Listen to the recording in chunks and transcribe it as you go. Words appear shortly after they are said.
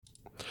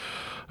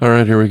All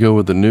right, here we go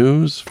with the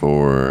news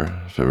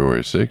for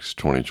February 6,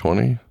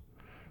 2020.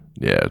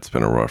 Yeah, it's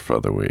been a rough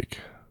weather week.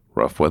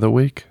 Rough weather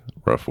week?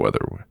 Rough weather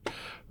week.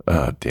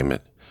 Damn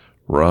it.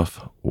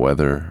 Rough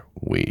weather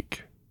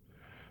week.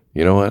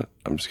 You know what?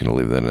 I'm just going to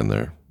leave that in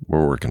there.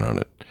 We're working on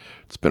it.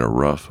 It's been a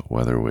rough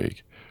weather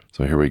week.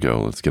 So here we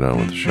go. Let's get on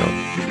with the show.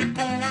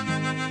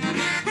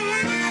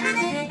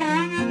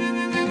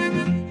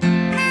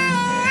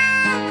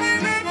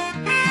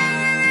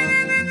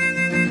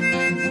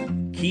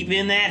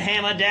 Keeping that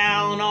hammer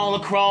down all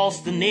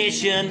across the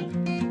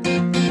nation.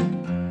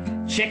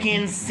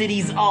 Checking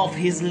cities off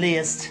his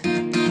list.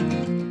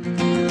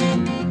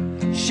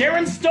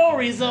 Sharing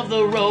stories of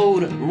the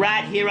road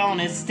right here on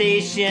his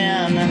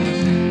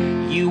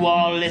station. You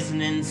are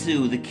listening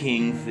to the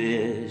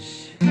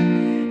Kingfish.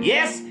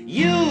 Yes,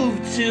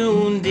 you've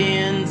tuned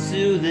in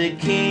to the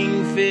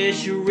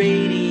Kingfish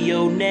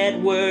Radio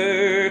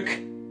Network.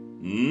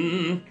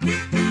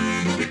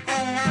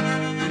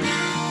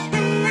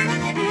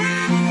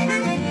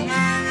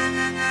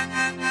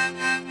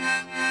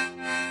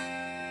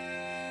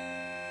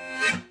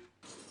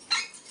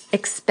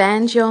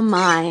 Expand your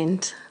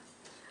mind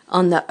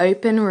on the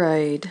open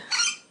road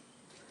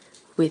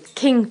with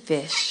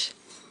Kingfish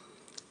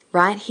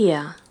right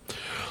here.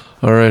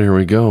 All right, here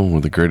we go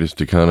with the greatest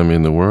economy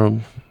in the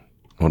world.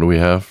 What do we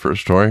have for a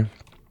story?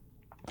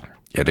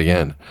 Yet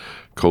again,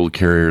 Coal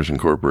Carriers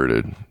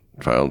Incorporated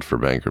filed for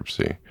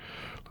bankruptcy.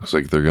 Looks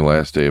like their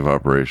last day of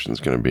operation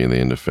is going to be in the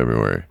end of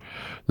February.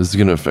 This is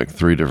going to affect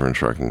 3 different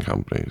trucking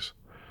companies.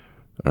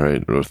 All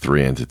right, or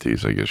 3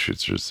 entities, I guess you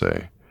should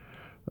say.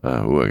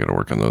 I got to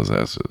work on those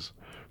S's.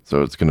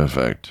 So it's going to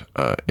affect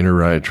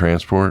Interride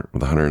Transport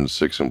with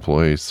 106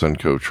 employees,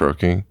 Sunco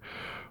Trucking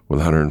with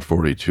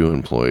 142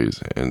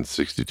 employees and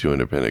 62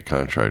 independent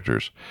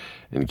contractors,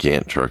 and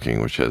Gant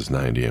Trucking, which has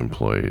 90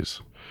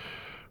 employees.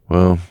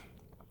 Well,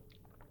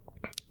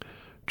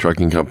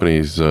 trucking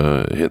companies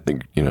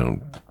getting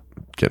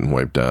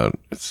wiped out.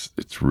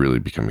 It's really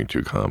becoming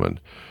too common.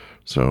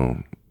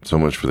 So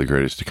much for the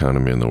greatest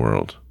economy in the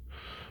world.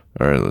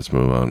 All right, let's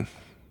move on.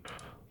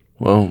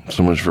 Well,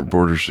 so much for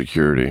border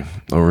security.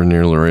 Over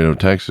near Laredo,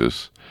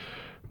 Texas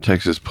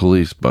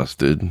police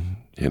busted,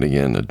 yet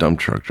again, a dump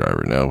truck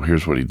driver. Now,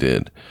 here's what he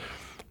did.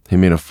 He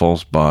made a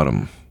false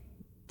bottom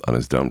on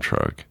his dump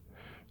truck.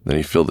 Then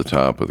he filled the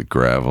top with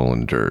gravel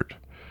and dirt.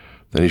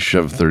 Then he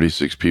shoved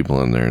 36 people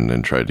in there and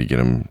then tried to get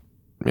him,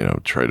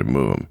 try to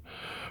move them.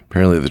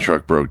 Apparently, the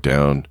truck broke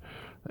down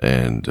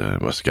and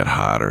it must have got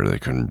hot or they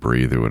couldn't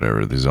breathe or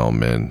whatever. These are all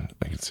men.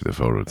 I can see the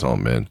photo. It's all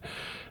men.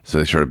 So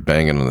they started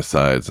banging on the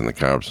sides, and the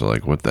cops are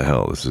like, what the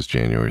hell? This is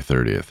January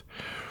 30th.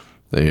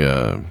 They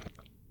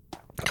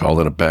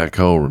called in a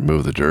backhoe,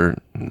 removed the dirt,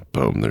 and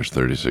boom, there's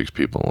 36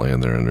 people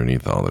laying there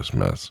underneath all this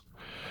mess.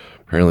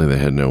 Apparently they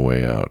had no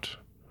way out.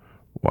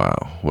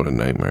 Wow, what a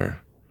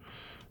nightmare.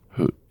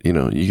 You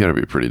got to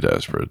be pretty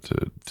desperate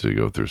to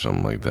go through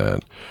something like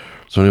that.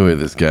 So anyway,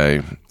 this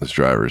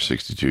driver is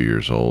 62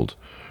 years old,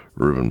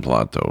 Ruben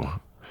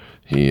Plato.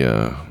 He's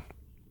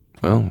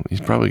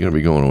probably going to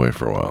be going away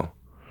for a while.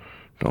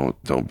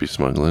 Don't be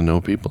smuggling no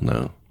people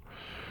now.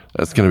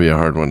 That's going to be a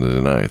hard one to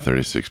deny.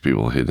 36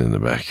 people hidden in the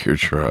back of your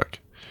truck.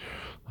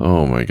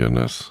 Oh my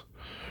goodness.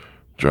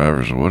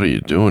 Drivers, what are you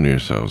doing to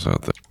yourselves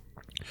out there?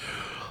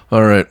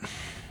 All right.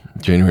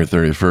 January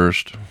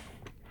 31st.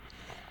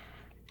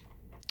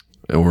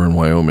 And we're in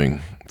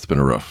Wyoming. It's been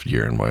a rough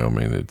year in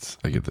Wyoming.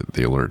 I get that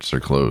the alerts are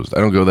closed. I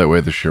don't go that way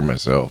this year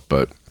myself,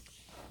 but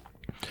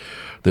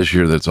this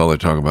year, that's all they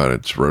talk about.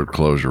 It's road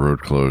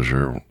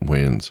closure,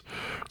 winds.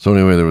 So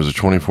anyway, there was a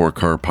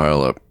 24-car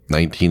pileup.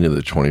 19 of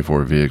the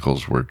 24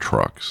 vehicles were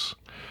trucks.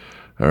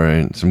 All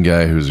right, some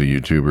guy who's a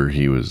YouTuber,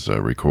 he was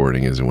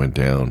recording as it went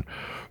down.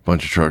 A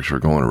bunch of trucks were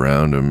going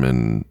around him,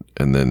 and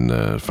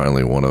then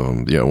finally one of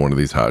them, one of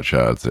these hot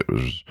shots that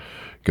was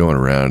going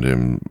around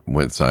him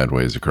went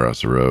sideways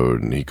across the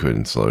road, and he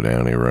couldn't slow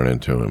down. He ran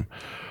into him.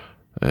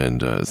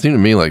 And it seemed to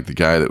me like the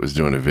guy that was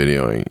doing the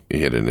videoing, he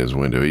hit it in his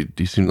window.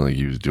 He seemed like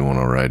he was doing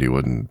all right. He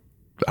wasn't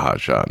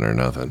hot-shotting or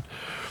nothing.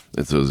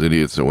 It's those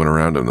idiots that went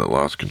around him that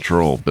lost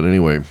control. But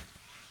anyway,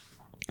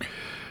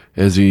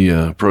 as he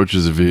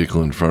approaches a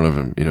vehicle in front of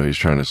him, he's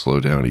trying to slow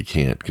down. He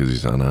can't because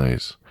he's on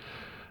ice.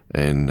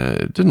 And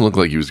it didn't look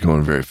like he was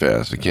going very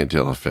fast. I can't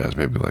tell how fast.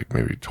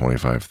 Maybe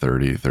 25,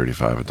 30,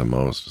 35 at the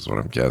most is what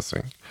I'm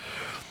guessing.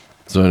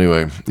 So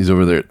anyway, he's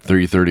over there at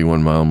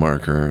 331 mile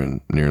marker and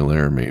near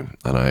Laramie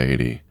on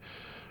I-80.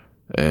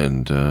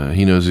 And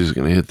he knows he's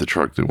going to hit the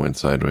truck that went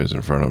sideways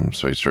in front of him.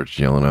 So he starts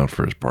yelling out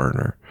for his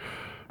partner.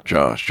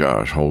 Josh,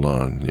 hold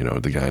on.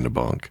 The guy in the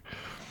bunk.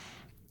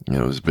 It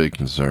was a big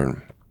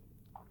concern.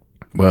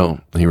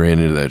 Well, he ran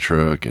into that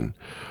truck and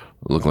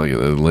it looked like they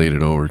laid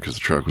it over because the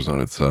truck was on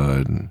its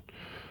side.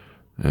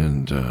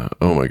 And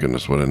oh my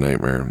goodness, what a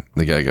nightmare.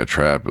 The guy got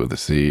trapped with the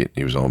seat.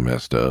 He was all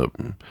messed up.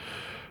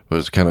 But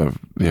it's kind of,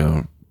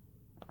 the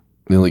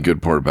only good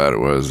part about it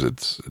was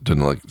it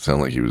didn't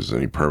sound like he was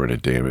any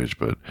permanent damage,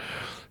 but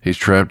he's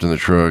trapped in the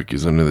truck.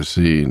 He's under the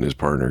seat, and his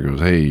partner goes,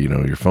 hey,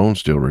 your phone's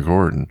still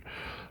recording.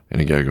 And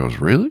the guy goes,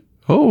 really?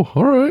 Oh,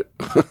 all right.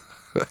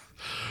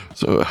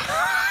 So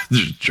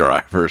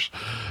drivers.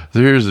 So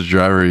here's the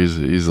driver.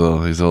 He's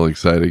all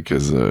excited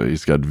because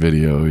he's got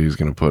video he's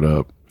gonna put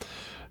up,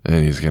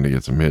 and he's gonna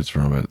get some hits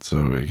from it.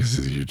 So I guess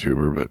he's a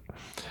YouTuber, but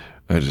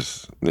I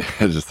just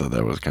thought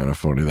that was kind of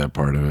funny, that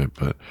part of it.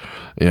 But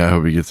yeah, I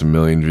hope he gets 1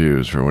 million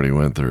views for what he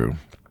went through.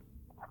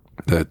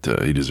 That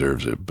he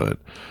deserves it. But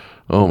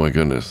oh my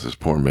goodness, this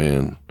poor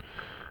man.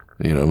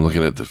 I'm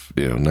looking at the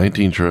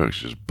 19 trucks,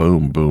 just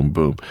boom, boom,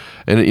 boom,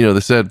 and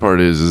the sad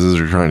part is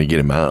they're trying to get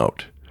him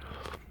out.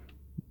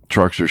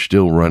 Trucks are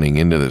still running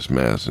into this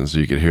mess, and so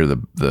you could hear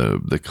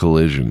the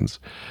collisions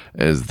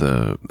as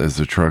the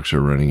trucks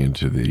are running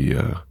into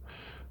the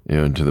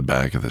into the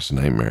back of this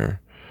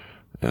nightmare.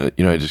 And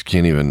I just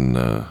can't even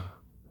I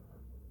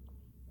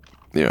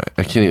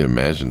can't even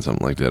imagine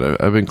something like that.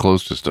 I've been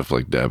close to stuff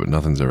like that, but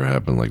nothing's ever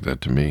happened like that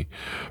to me.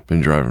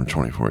 Been driving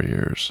 24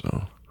 years,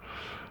 so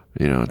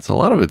it's a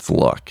lot of it's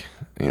luck.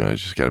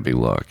 It's just got to be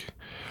luck.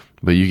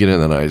 But you get in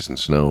that ice and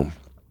snow,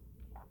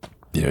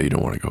 you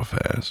don't want to go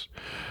fast.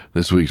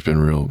 This week's been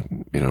real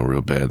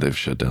bad. They've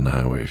shut down the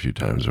highway a few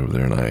times over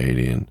there on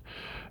I-80, and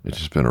it's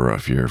just been a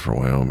rough year for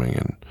Wyoming,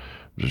 and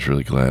I'm just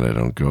really glad I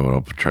don't go.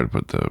 I'll try to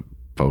put the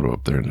photo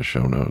up there in the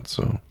show notes.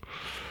 So,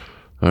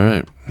 all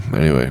right.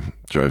 Anyway,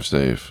 drive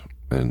safe,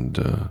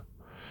 and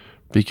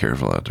be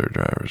careful out there,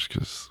 drivers,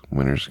 because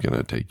winter's going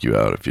to take you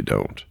out if you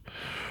don't.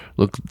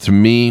 Look, to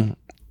me,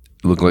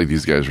 it looked like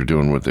these guys were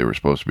doing what they were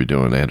supposed to be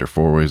doing. They had their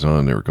four-ways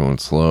on. They were going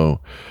slow.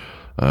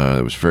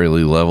 It was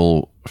fairly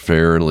level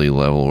where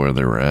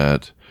they were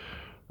at.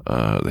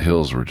 The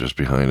hills were just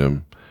behind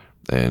them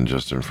and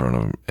just in front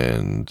of them.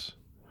 And,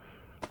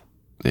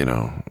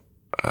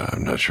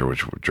 I'm not sure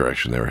which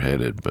direction they were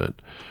headed, but,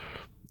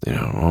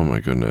 oh my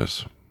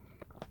goodness.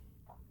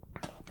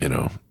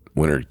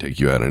 Winter can take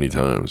you out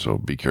anytime, so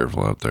be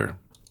careful out there.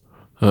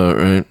 All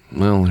right.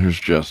 Well, here's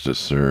justice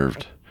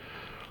served.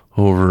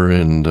 Over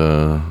in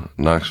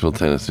Knoxville,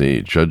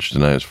 Tennessee, judge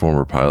denies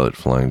former pilot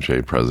Flying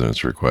J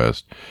president's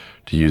request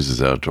to use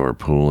his outdoor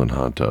pool and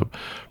hot tub.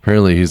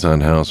 Apparently, he's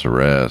on house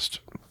arrest.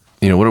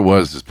 What it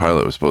was, this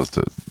pilot was supposed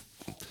to,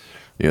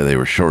 they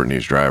were shorting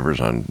these drivers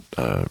on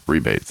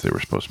rebates. They were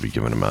supposed to be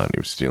giving them out, and he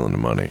was stealing the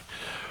money.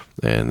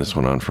 And this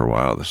went on for a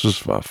while. This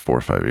was about 4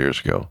 or 5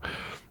 years ago.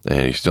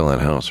 And he's still on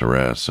house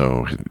arrest,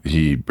 so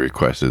he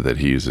requested that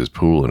he use his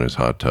pool and his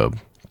hot tub.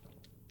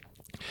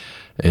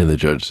 And the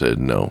judge said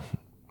no.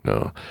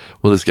 Well,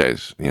 this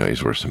guy's,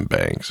 he's worth some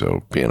bang,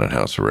 so being on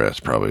house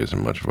arrest probably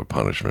isn't much of a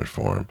punishment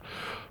for him.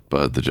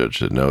 But the judge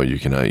said, no, you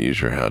cannot use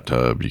your hot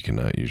tub, you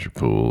cannot use your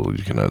pool,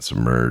 you cannot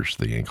submerge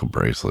the ankle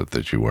bracelet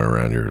that you wear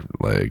around your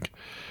leg.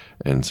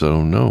 And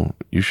so, no,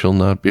 you shall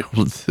not be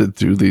able to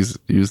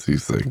use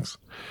these things.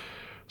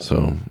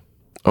 So,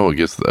 I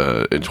guess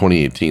in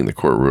 2018, the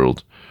court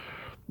ruled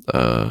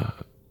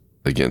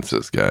against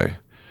this guy.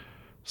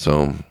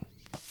 So,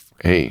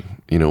 hey,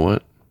 you know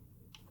what?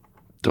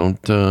 Don't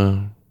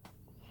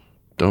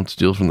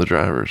steal from the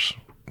drivers.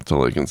 That's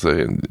all I can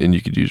say. And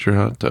you could use your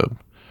hot tub.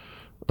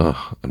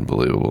 Oh,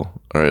 unbelievable.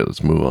 All right,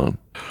 let's move on.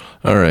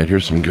 All right,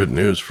 here's some good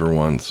news for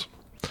once.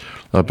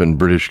 Up in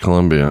British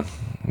Columbia,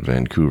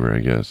 Vancouver, I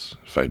guess.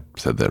 If I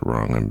said that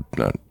wrong,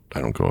 I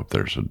don't go up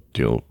there, so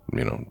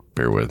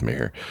bear with me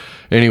here.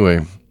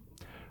 Anyway,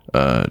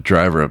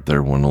 driver up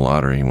there won the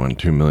lottery. He won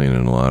 $2 million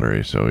in the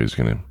lottery, so he's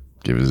going to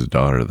give his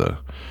daughter the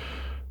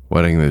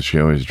wedding that she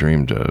always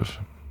dreamed of.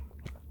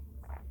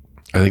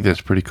 I think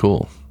that's pretty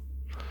cool.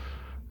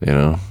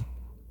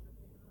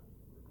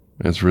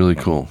 It's really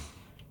cool.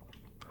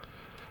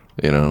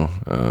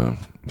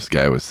 This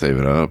guy was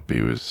saving up.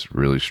 He was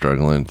really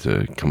struggling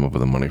to come up with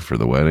the money for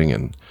the wedding,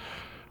 and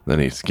then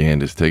he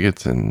scanned his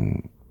tickets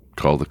and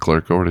called the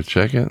clerk over to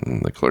check it,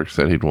 and the clerk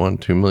said he'd won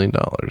 $2 million.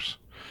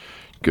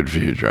 Good for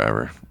you,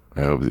 driver.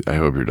 I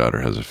hope your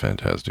daughter has a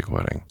fantastic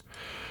wedding.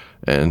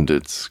 And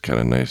it's kind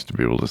of nice to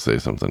be able to say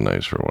something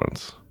nice for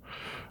once.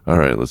 All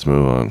right, let's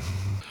move on.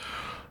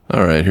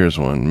 All right, here's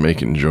one.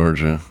 Macon,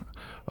 Georgia.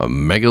 A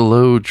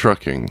megaload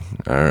trucking.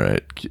 All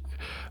right.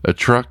 A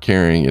truck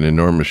carrying an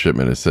enormous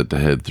shipment is set to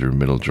head through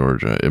middle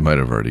Georgia. It might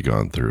have already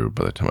gone through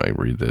by the time I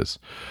read this.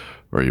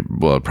 It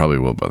probably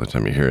will by the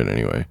time you hear it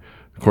anyway.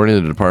 According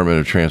to the Department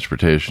of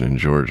Transportation in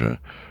Georgia,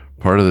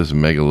 part of this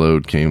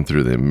megaload came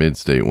through the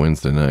mid-state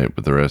Wednesday night,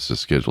 but the rest is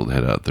scheduled to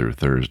head out through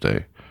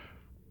Thursday.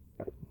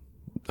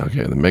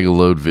 Okay, the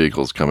megaload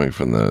vehicle is coming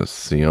from the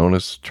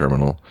Sionis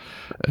terminal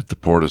at the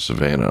Port of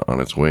Savannah on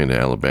its way into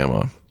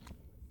Alabama.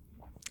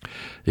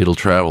 It'll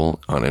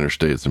travel on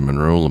interstates in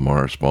Monroe,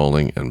 Lamar,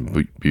 Spalding,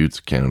 and Buttes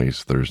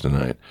counties Thursday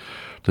night.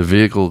 The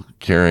vehicle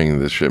carrying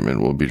this shipment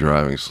will be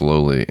driving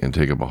slowly and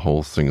take up a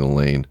whole single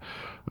lane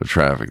of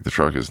traffic. The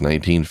truck is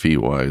 19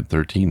 feet wide,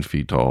 13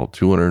 feet tall,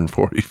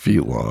 240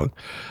 feet long,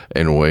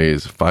 and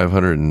weighs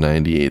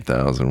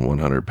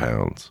 598,100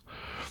 pounds.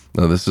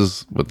 Now, this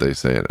is what they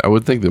say. I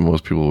would think that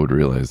most people would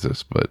realize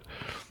this, but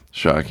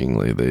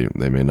shockingly,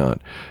 they may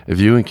not. If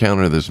you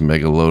encounter this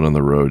mega load on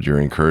the road, you're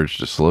encouraged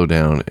to slow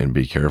down and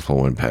be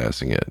careful when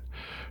passing it.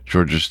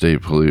 Georgia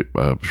State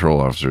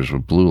patrol officers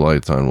with blue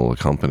lights on will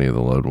accompany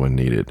the load when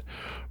needed.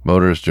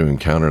 Motorists who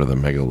encounter the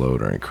mega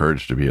load are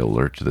encouraged to be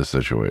alert to the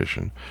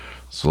situation,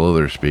 slow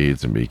their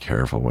speeds, and be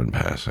careful when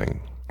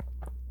passing.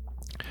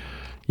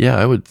 Yeah,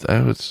 I would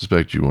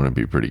suspect you want to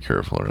be pretty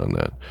careful around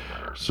that.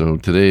 So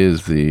today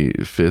is the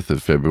 5th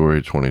of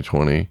February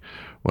 2020.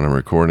 When I'm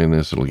recording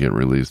this, it'll get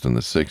released on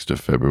the 6th of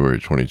February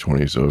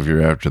 2020. So if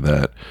you're after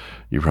that,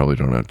 you probably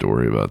don't have to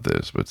worry about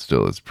this. But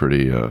still, it's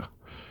pretty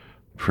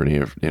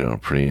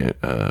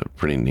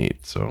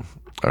neat. So,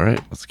 all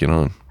right, let's get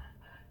on.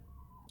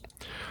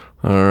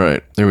 All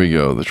right, there we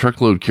go. The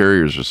Truckload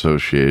Carriers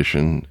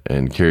Association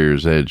and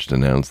Carriers Edge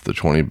announced the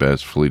 20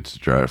 best fleets to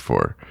drive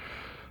for.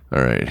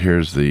 All right,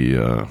 here's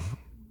the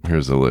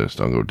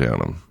list. I'll go down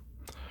them.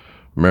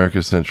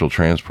 America Central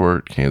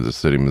Transport, Kansas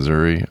City,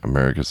 Missouri.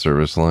 America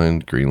Service Line,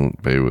 Green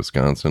Bay,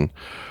 Wisconsin.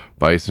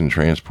 Bison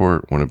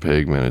Transport,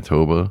 Winnipeg,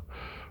 Manitoba.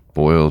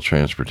 Boyle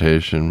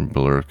Transportation,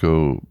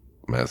 Billericay,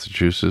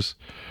 Massachusetts.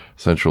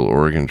 Central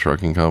Oregon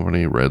Trucking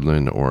Company,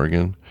 Redland,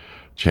 Oregon.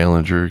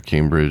 Challenger,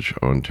 Cambridge,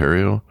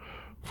 Ontario.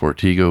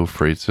 Fortigo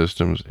Freight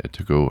Systems,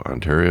 Etobicoke,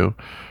 Ontario.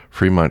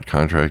 Fremont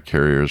Contract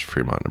Carriers,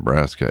 Fremont,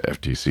 Nebraska.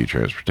 FTC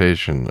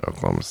Transportation,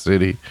 Oklahoma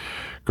City.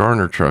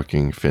 Garner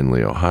Trucking,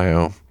 Findlay,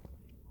 Ohio.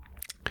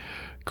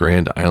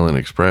 Grand Island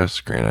Express,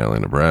 Grand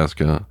Island,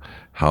 Nebraska.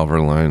 Halver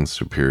Lines,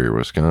 Superior,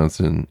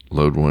 Wisconsin.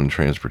 Load One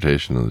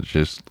Transportation and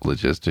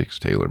Logistics,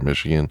 Taylor,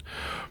 Michigan.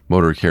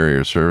 Motor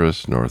Carrier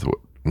Service,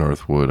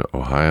 Northwood,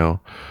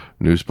 Ohio.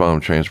 Nussbaum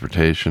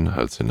Transportation,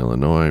 Hudson,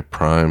 Illinois.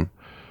 Prime,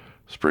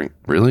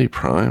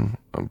 Prime?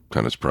 I'm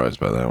kind of surprised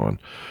by that one.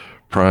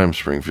 Prime,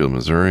 Springfield,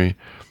 Missouri.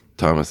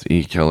 Thomas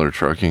E. Keller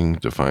Trucking,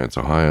 Defiance,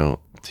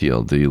 Ohio.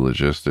 TLD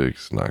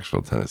Logistics,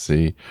 Knoxville,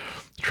 Tennessee.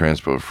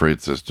 Transpo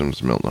Freight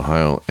Systems, Milton,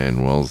 Ohio.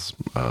 And Wells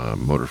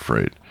Motor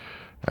Freight,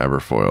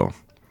 Aberfoyle.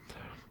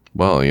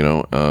 Well, I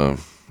don't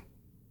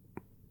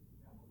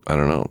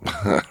know.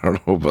 I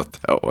don't know about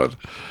that one.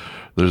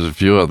 There's a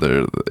few out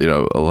there,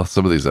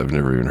 some of these I've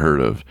never even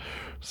heard of.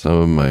 Some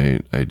of them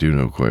I do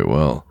know quite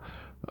well.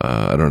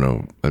 I don't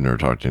know. I've never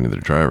talked to any of their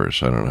drivers,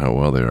 so I don't know how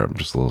well they are. I'm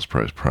just a little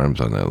surprised Prime's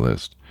on that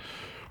list.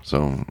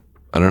 So,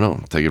 I don't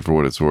know. Take it for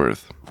what it's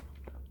worth.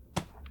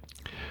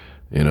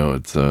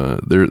 It's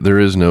there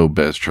is no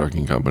best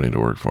trucking company to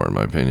work for, in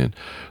my opinion.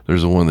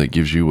 There's the one that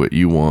gives you what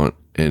you want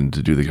and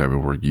to do the type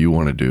of work you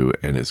want to do,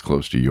 and it's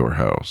close to your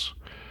house.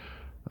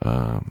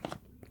 I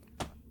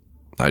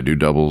do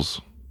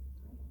doubles.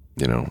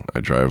 I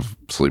drive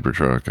sleeper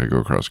truck. I go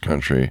across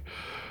country.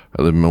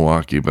 I live in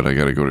Milwaukee, but I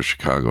got to go to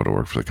Chicago to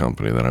work for the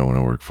company that I want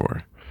to work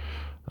for.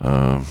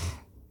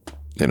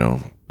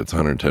 It's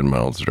 110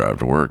 miles to drive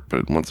to work,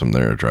 but once I'm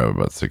there, I drive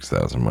about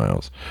 6,000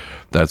 miles.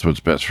 That's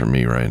what's best for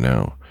me right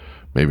now.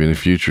 Maybe in the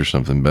future,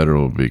 something better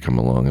will come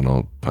along and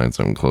I'll find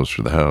something closer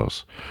to the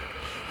house.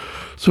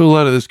 So a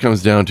lot of this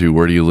comes down to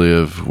where do you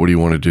live, what do you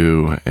want to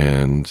do,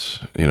 and,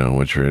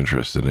 what you're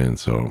interested in.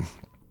 So,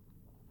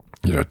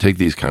 take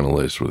these kind of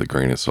lists with a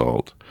grain of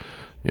salt.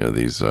 A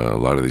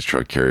lot of these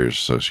truck carriers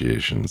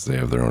associations, they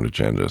have their own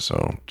agenda.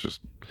 So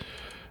just,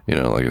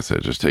 like I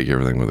said, just take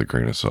everything with a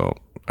grain of salt.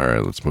 All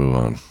right, let's move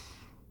on.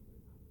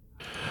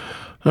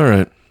 All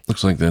right,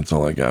 looks like that's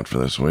all I got for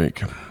this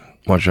week.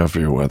 Watch out for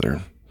your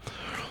weather.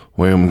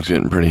 Wyoming's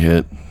getting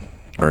hit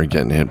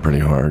pretty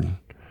hard.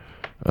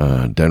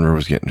 Denver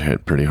was getting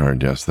hit pretty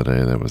hard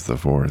yesterday. That was the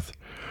 4th.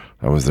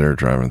 I was there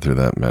driving through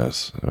that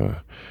mess.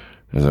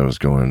 As I was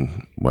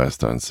going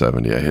west on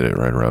 70, I hit it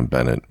right around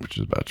Bennett, which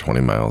is about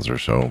 20 miles or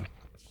so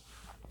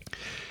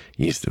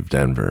east of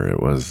Denver. It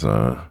was,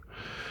 it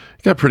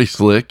got pretty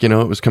slick. It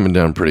was coming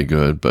down pretty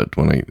good, but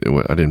when I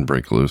didn't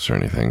break loose or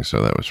anything,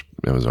 so it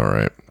was all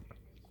right.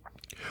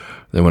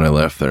 Then when I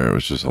left there, it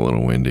was just a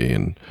little windy,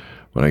 and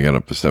when I got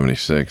up to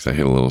 76, I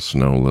hit a little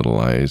snow, a little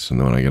ice, and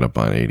then when I got up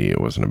on 80,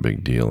 it wasn't a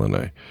big deal, and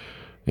I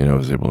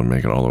was able to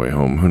make it all the way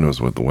home. Who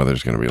knows what the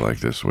weather's going to be like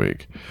this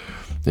week?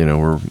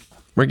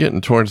 We're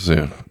getting towards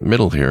the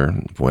middle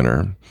here,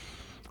 winter.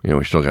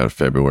 We still got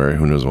February.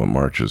 Who knows what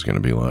March is going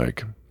to be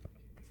like?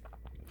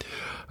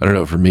 I don't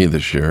know. For me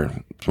this year,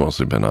 it's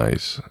mostly been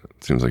ice.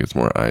 It seems like it's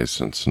more ice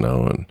and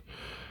snow, and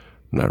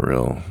I'm not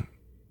real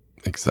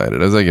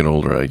excited. As I get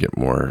older, I get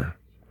more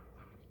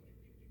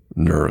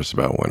nervous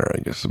about winter, I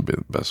guess would be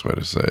the best way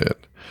to say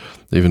it.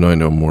 Even though I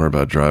know more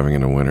about driving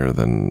in the winter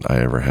than I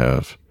ever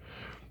have,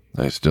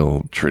 I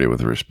still treat it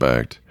with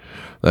respect.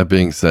 That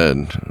being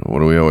said, what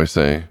do we always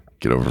say?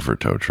 Get over for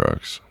tow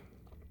trucks.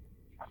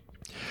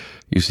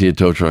 You see a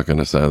tow truck on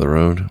the side of the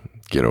road,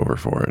 get over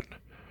for it.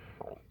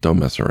 Don't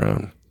mess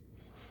around.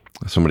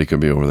 Somebody could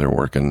be over there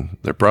working.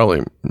 They're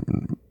probably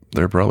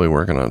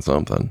working on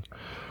something.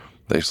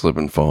 They slip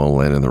and fall,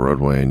 land in the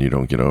roadway, and you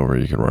don't get over.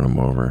 You can run them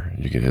over.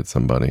 You can hit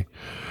somebody.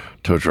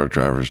 Tow truck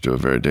drivers do a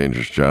very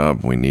dangerous job.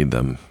 We need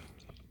them.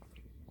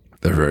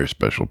 They're very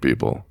special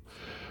people.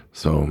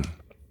 So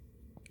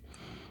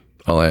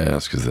all I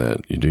ask is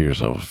that you do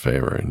yourself a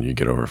favor and you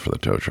get over for the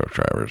tow truck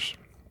drivers.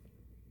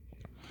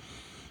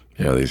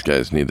 These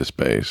guys need the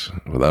space.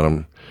 Without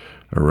them,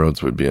 our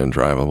roads would be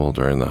undrivable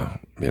during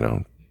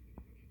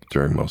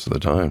most of the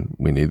time.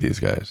 We need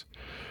these guys.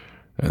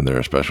 And they're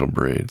a special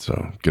breed.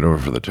 So get over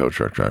for the tow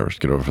truck drivers,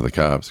 get over for the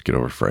cops, get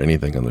over for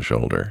anything on the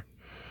shoulder.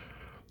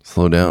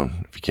 Slow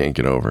down if you can't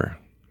get over.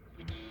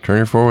 Turn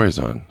your four ways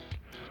on.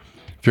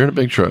 If you're in a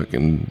big truck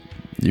and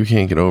you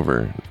can't get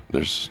over,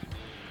 there's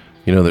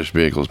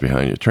vehicles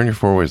behind you. Turn your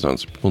four ways on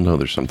so people know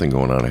there's something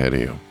going on ahead of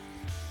you.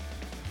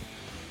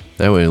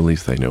 That way at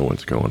least they know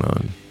what's going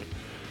on.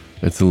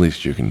 It's the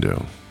least you can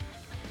do.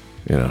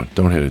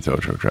 Don't hit a tow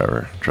truck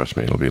driver. Trust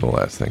me, it'll be the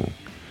last thing.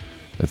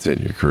 That's it.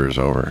 Your career's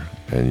over.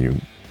 And you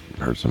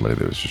hurt somebody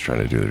that was just trying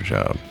to do their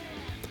job.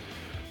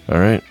 All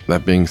right.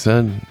 That being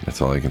said,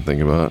 that's all I can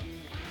think about.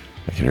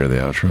 I can hear the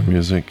outro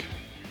music.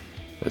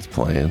 It's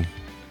playing.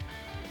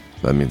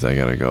 That means I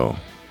gotta go.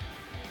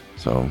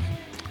 So,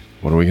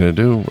 what are we gonna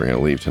do? We're gonna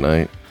leave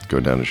tonight. Go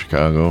down to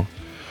Chicago.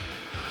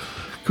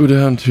 Go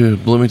down to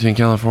Bloomington,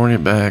 California,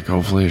 back.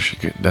 Hopefully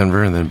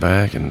Denver and then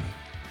back. And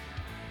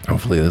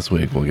hopefully this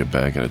week we'll get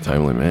back in a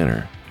timely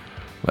manner.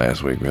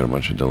 Last week we had a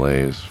bunch of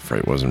delays.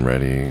 Freight wasn't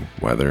ready.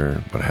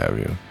 Weather, what have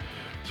you.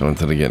 So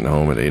instead of getting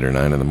home at 8 or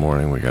 9 in the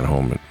morning, we got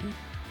home at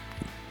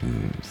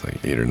it's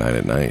like 8 or 9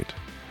 at night.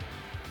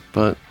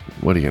 But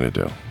what are you going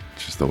to do?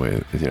 It's just the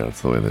way,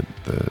 it's the way that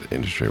the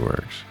industry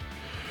works.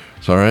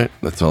 So, all right,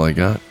 that's all I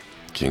got.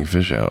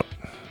 Kingfish out.